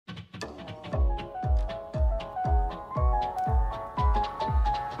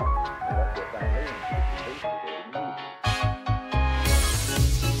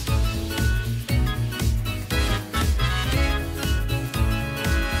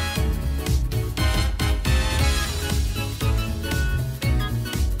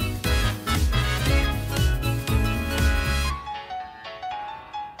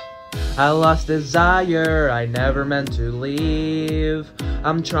I lost desire, I never meant to leave.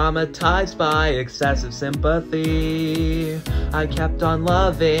 I'm traumatized by excessive sympathy. I kept on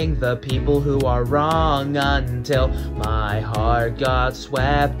loving the people who are wrong until my heart got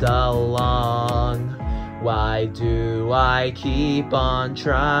swept along. Why do I keep on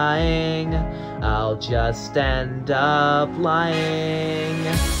trying? I'll just end up lying.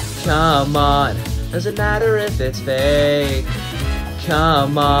 Come on, doesn't matter if it's fake.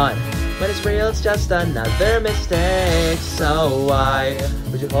 Come on, when it's real it's just another mistake. So why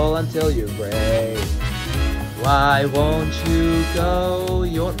would you hold until you break? Why won't you go?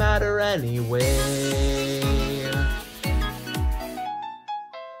 You won't matter anyway.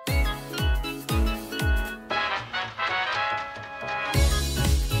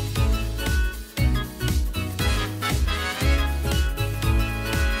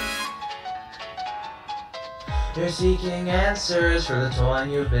 You're seeking answers for the toil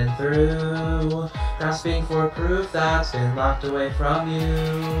you've been through, grasping for proof that's been locked away from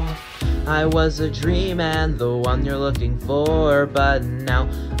you. I was a dream and the one you're looking for, but now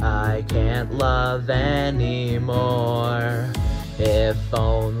I can't love anymore. If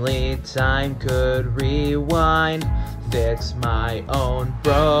only time could rewind, fix my own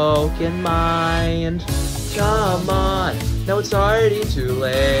broken mind. Come on, now it's already too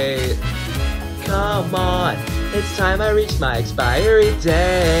late. Come on, it's time I reach my expiry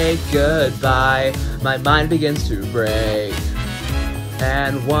date. Goodbye, my mind begins to break.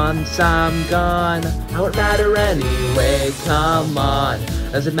 And once I'm gone, I won't matter anyway. Come on,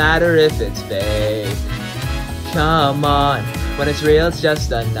 doesn't matter if it's fake. Come on, when it's real it's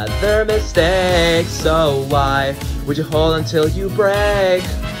just another mistake. So why would you hold until you break?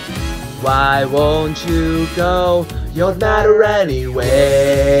 Why won't you go? You won't matter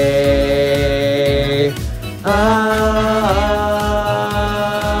anyway.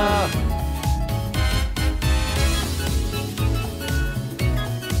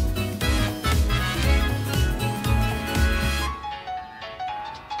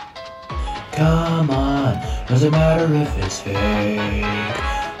 Come on, doesn't matter if it's fake.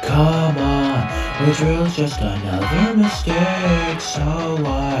 Come on, when it's real it's just another mistake. So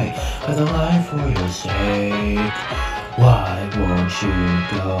why cut the line for your sake? Why won't you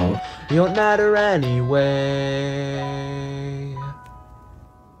go? You won't matter anyway.